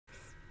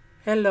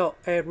Hello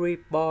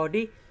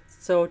everybody.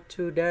 So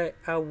today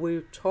I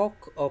will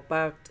talk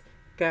about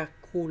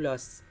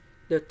calculus.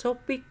 The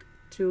topic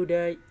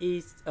today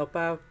is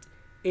about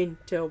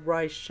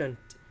integration.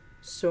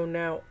 So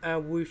now I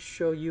will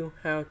show you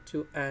how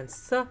to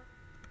answer.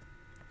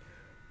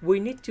 We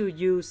need to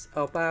use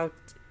about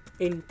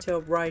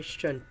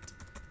integration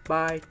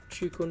by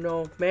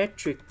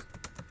trigonometric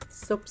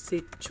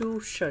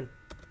substitution.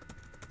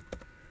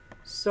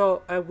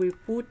 So I will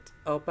put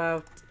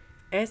about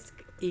s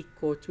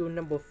equal to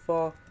number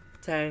 4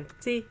 times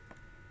t,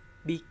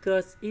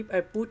 because if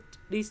I put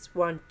this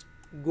one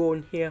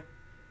gone here,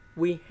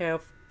 we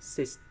have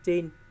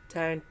 16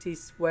 times t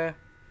square,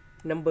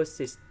 number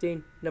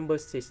 16,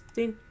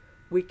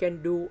 we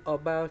can do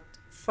about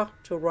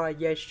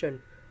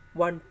factorization.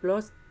 1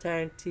 plus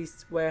tan t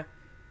square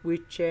we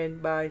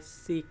change by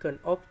secant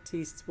of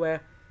t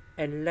square,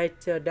 and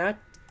later that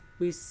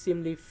we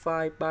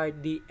simplify by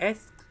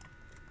ds.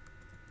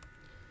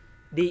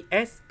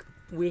 ds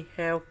we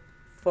have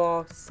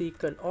 4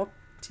 secant of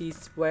t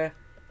square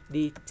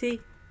dt,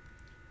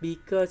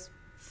 because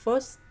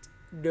first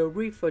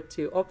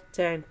derivative of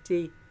tan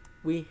t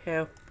we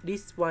have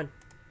this one.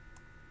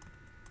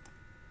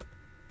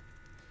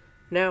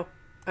 Now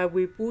I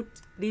will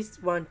put this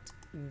one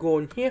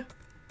gone here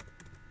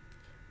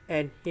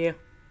and here.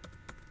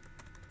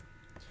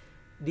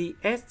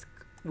 ds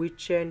we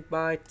change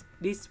by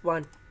this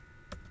one.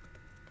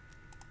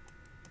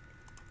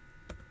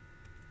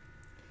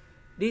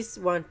 This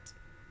one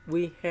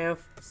we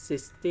have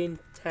 16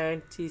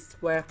 tan t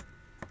square,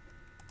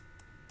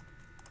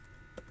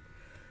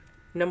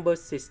 number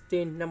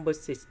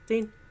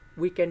 16,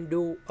 we can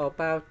do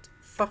about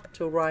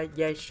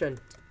factorization.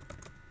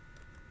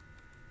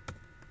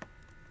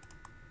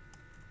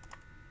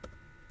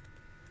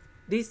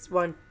 This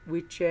one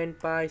we change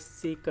by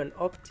secant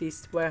of t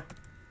square.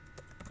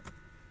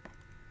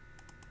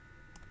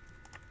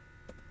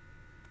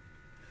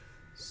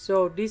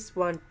 So this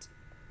one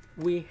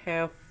we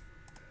have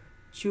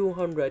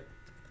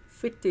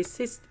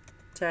 256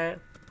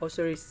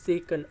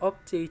 secant of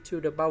t to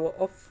the power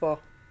of 4.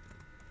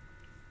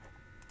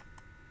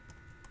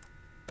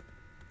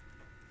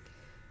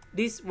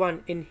 This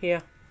one in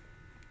here,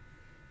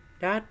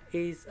 that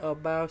is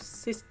about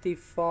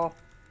 64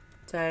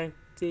 tan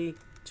t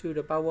to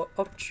the power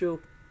of 2.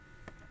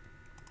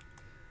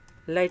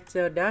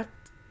 Later that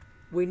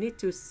we need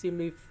to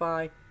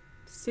simplify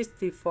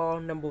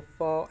 64 number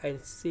 4 and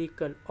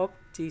secant of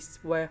t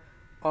square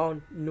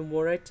on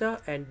numerator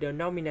and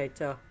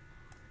denominator.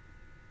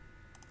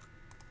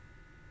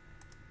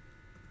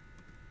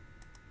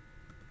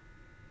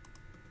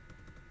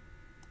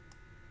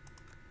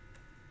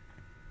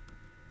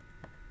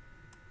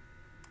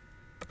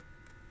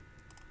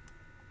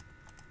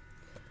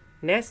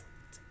 Next,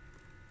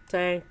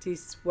 tan t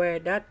square,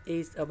 that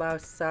is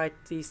about sin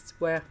t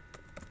square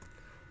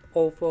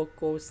over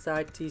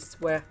cosine t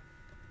square.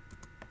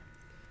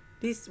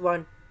 This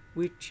one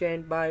we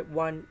change by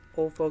 1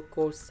 over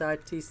cosine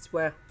t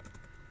square.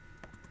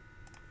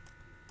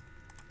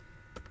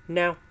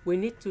 Now we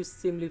need to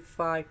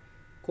simplify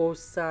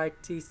cosine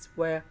t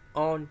square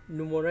on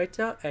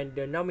numerator and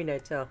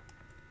denominator.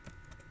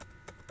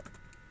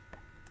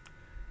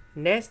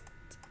 Next,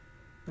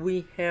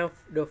 we have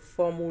the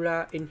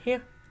formula in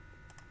here.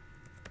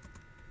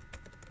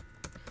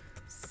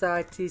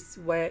 Sin t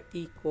square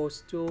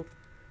equals to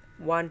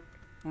 1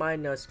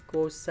 minus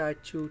cosine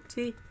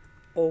 2t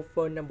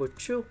over number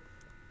 2.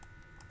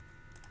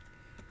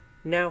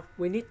 Now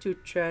we need to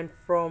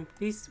transform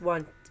this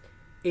one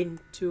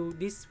into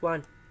this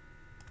one.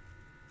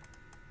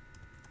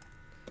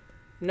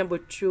 Number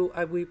 2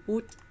 I will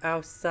put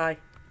outside.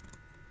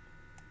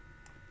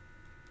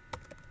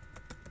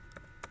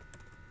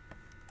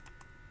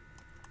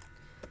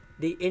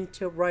 The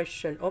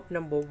integration of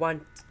number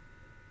 1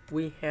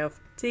 we have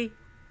t.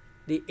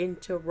 The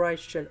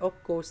integration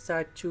of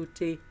cosine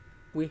 2t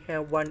we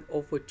have 1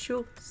 over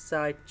 2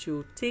 sine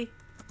 2t,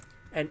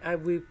 and I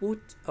will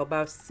put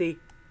about c.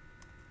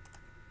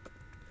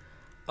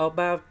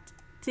 About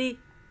t,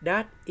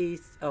 that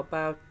is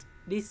about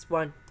this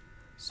one,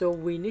 so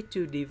we need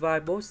to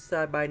divide both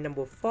sides by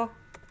number 4,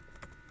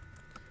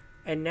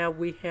 and now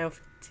we have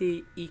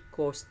t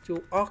equals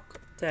to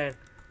arctan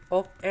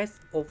of s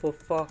over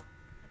 4.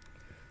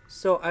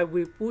 So I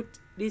will put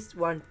this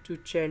one to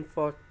change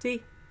for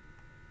t.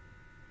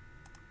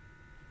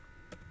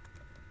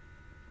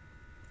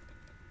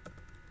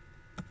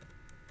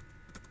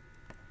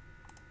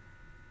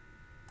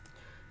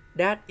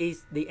 That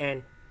is the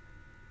end.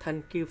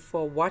 Thank you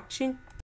for watching.